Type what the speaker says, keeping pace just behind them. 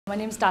My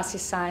name is Dacia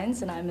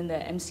Saenz, and I'm in the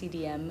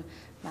MCDM,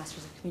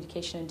 Masters of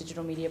Communication and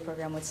Digital Media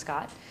program with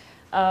Scott.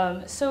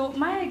 So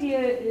my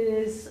idea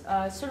is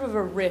sort of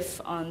a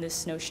riff on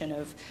this notion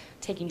of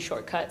taking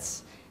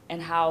shortcuts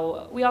and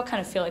how we all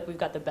kind of feel like we've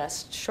got the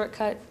best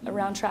shortcut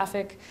around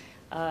traffic.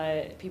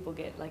 People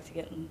like to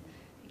get in,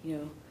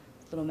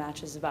 little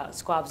matches about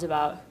squabs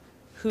about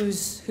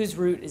whose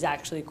route is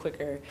actually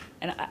quicker.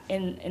 And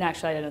in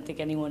actuality, I don't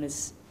think anyone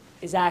is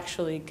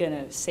actually going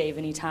to save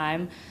any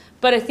time.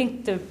 But I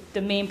think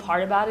the main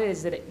part about it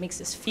is that it makes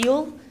us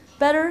feel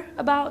better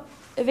about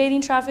evading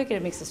traffic, and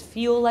it makes us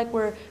feel like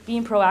we're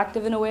being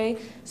proactive in a way.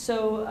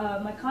 So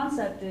my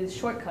concept is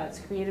shortcuts,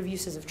 creative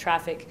uses of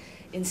traffic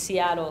in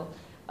Seattle.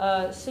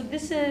 So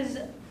this is,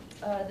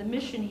 the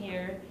mission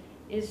here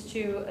is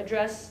to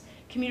address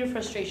commuter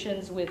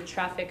frustrations with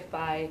traffic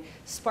by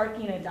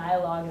sparking a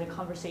dialogue and a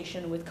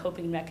conversation with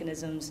coping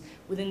mechanisms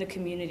within the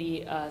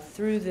community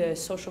through the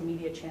social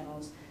media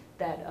channels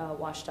that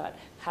WSDOT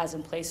has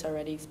in place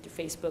already through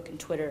Facebook and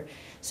Twitter.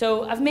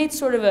 So I've made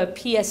sort of a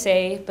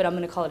PSA, but I'm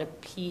going to call it a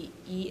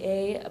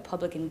PEA, a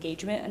public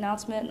engagement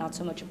announcement, not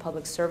so much a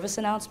public service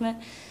announcement.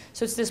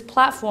 So it's this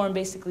platform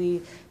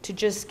basically to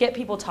just get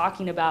people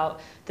talking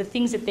about the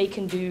things that they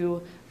can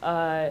do,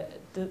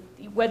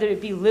 whether it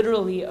be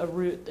literally a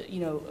route,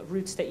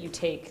 routes that you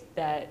take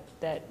that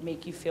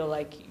make you feel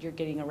like you're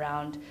getting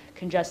around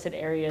congested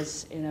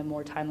areas in a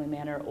more timely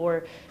manner,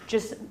 or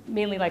just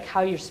mainly like how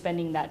you're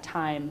spending that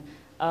time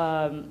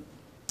and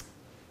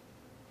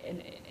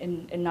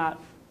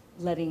not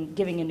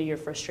giving into your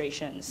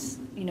frustrations.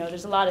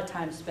 There's a lot of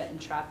time spent in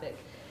traffic.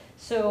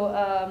 So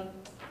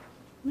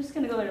I'm just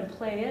gonna go ahead and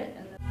play it.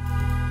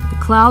 The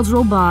clouds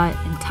roll by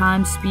and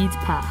time speeds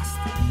past,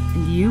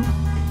 and you're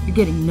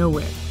getting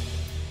nowhere.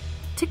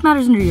 Take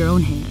matters into your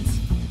own hands.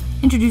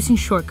 Introducing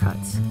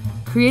Shortcuts,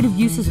 creative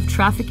uses of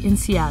traffic in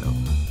Seattle.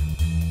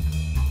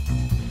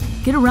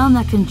 Get around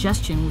that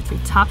congestion with your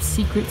top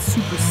secret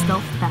super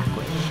stealth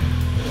backway.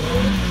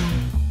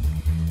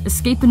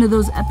 Escape into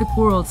those epic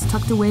worlds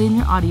tucked away in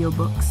your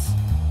audiobooks.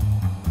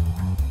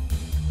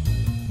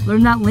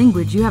 Learn that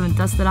language you haven't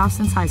dusted off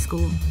since high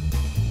school.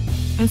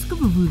 Est-ce que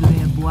vous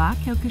voudriez boire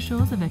quelque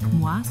chose avec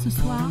moi ce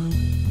soir?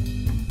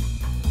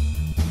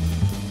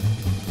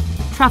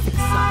 Traffic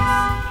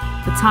sucks.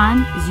 The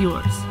time is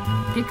yours.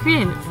 Get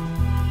creative.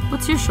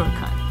 What's your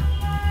shortcut?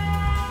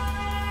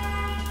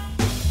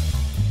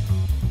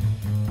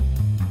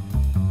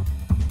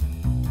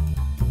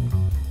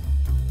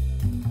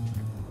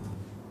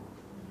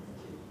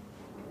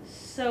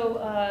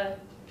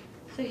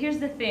 So here's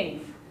the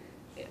thing.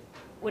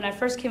 When I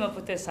first came up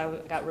with this, I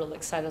got real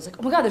excited. I was like,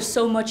 oh my God, there's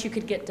so much you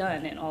could get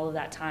done in all of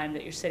that time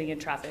that you're sitting in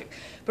traffic.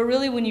 But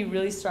really, when you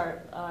really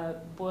start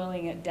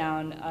boiling it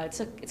down,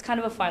 it's kind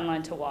of a fine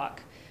line to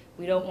walk.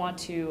 We don't want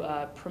to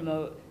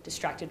promote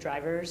distracted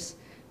drivers,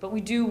 but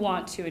we do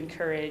want to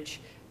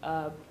encourage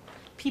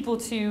people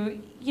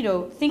to,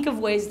 think of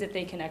ways that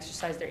they can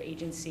exercise their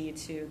agency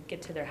to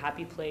get to their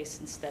happy place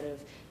instead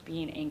of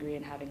being angry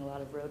and having a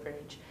lot of road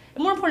rage.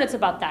 And more important, it's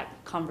about that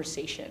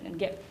conversation and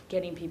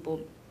getting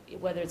people,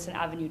 whether it's an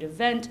avenue to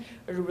vent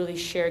or to really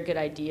share good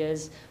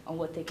ideas on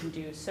what they can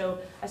do. So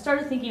I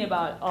started thinking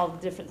about all the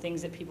different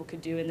things that people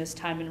could do in this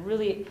time, and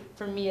really,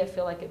 for me, I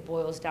feel like it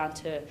boils down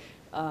to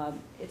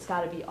it's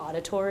got to be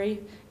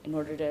auditory in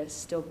order to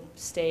still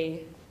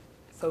stay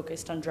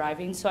focused on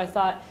driving. So I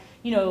thought,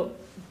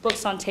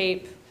 books on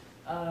tape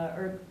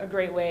are a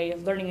great way,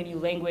 learning a new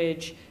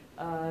language,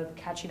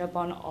 catching up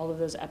on all of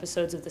those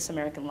episodes of This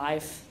American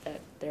Life, that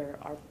there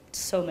are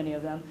so many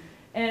of them.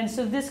 And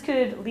so this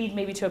could lead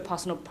maybe to a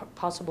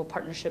possible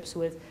partnerships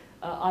with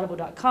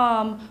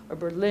Audible.com or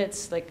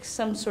Berlitz, like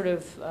some sort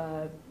of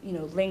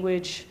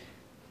language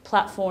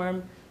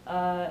platform,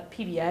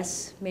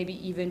 PBS,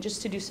 maybe even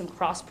just to do some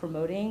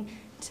cross-promoting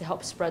to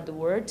help spread the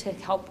word, to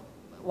help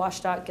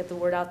WSDOT get the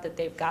word out that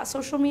they've got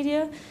social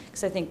media,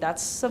 because I think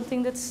that's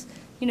something that's,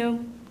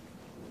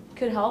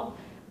 could help.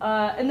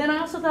 And then I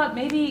also thought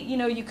maybe,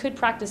 you could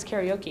practice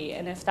karaoke,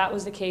 and if that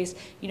was the case,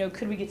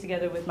 could we get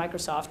together with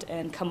Microsoft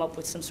and come up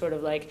with some sort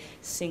of like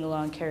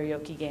sing-along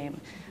karaoke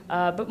game?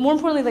 But more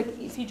importantly, like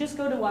if you just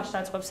go to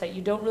WSDOT's website,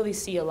 you don't really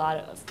see a lot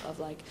of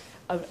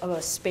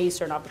a space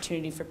or an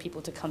opportunity for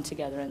people to come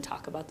together and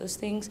talk about those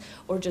things,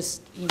 or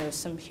just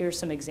here's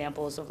some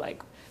examples of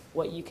like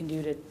what you can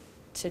do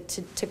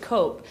to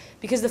cope.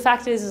 Because the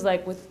fact is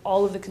like with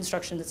all of the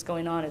construction that's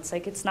going on, it's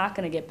like it's not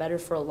going to get better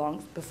it's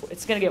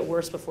going to get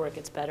worse before it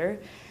gets better.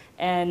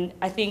 And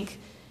I think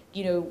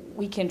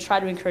we can try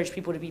to encourage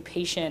people to be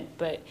patient,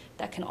 but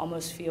that can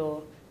almost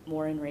feel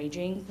more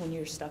enraging when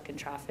you're stuck in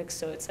traffic.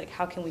 So it's like,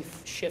 how can we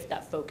shift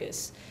that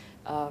focus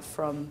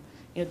from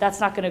that's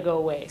not going to go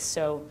away,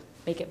 so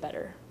make it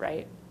better,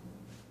 right?